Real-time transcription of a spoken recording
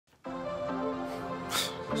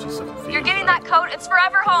She's so confused. You're getting that coat. It's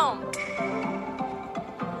forever home.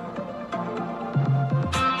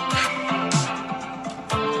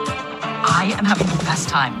 I am having the best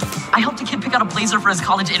time. I helped a kid pick out a blazer for his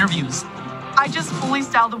college interviews. I just fully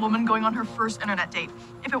styled a woman going on her first internet date.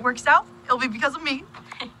 If it works out, it'll be because of me.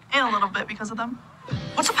 And a little bit because of them.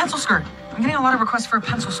 What's a pencil skirt? I'm getting a lot of requests for a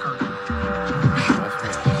pencil skirt.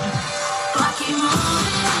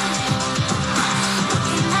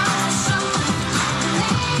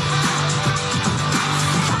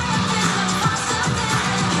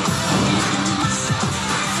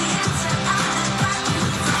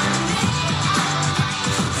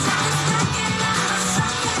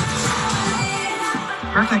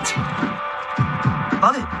 Perfect.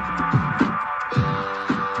 Love it.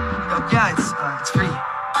 Yeah, it's free.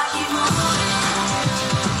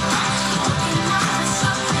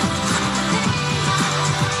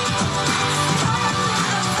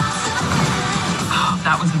 Oh,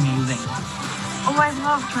 that was amazing. Oh, I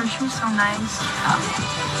loved her. She was so nice.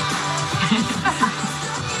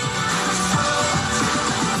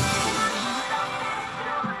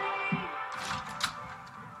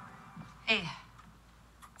 Hey.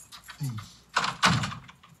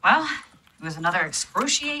 Well, it was another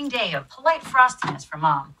excruciating day of polite frostiness for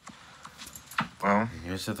Mom. Well,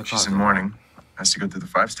 Here's to the she's in closet. mourning. Has to go through the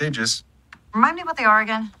 5 stages. Remind me what they are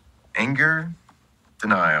again. Anger,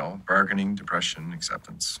 denial, bargaining, depression,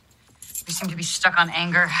 acceptance. We seem to be stuck on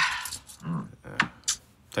anger.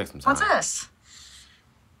 Take some time. What's this?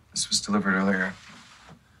 This was delivered earlier.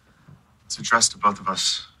 It's addressed to both of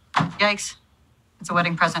us. Yikes. It's a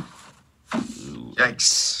wedding present.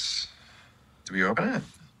 Yikes. Do we open it?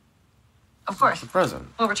 Of course. It's a present.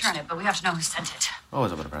 We'll return it, but we have to know who sent it.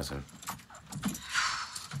 Always open a present.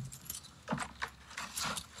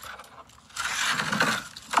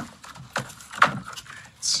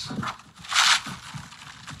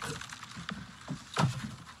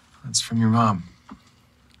 It's from your mom.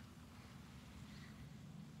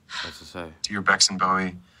 What's it say? Dear Bex and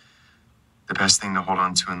Bowie, the best thing to hold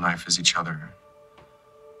on to in life is each other.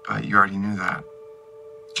 But you already knew that.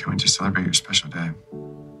 Can't wait to celebrate your special day.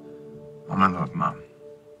 All my love, Mom.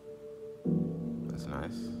 That's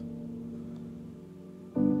nice.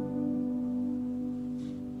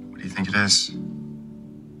 What do you think it is?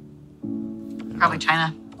 Probably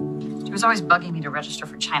China. She was always bugging me to register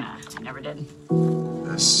for China. I never did.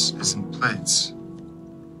 This isn't plates.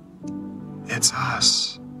 It's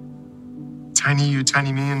us. Tiny you,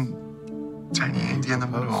 tiny me, and tiny Andy in the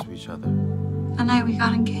Close middle. to each other. The night we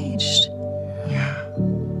got engaged. Yeah.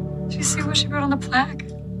 Did you see what she wrote on the plaque?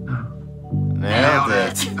 Nailed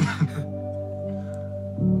it.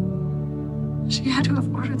 She had to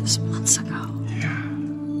have ordered this months ago.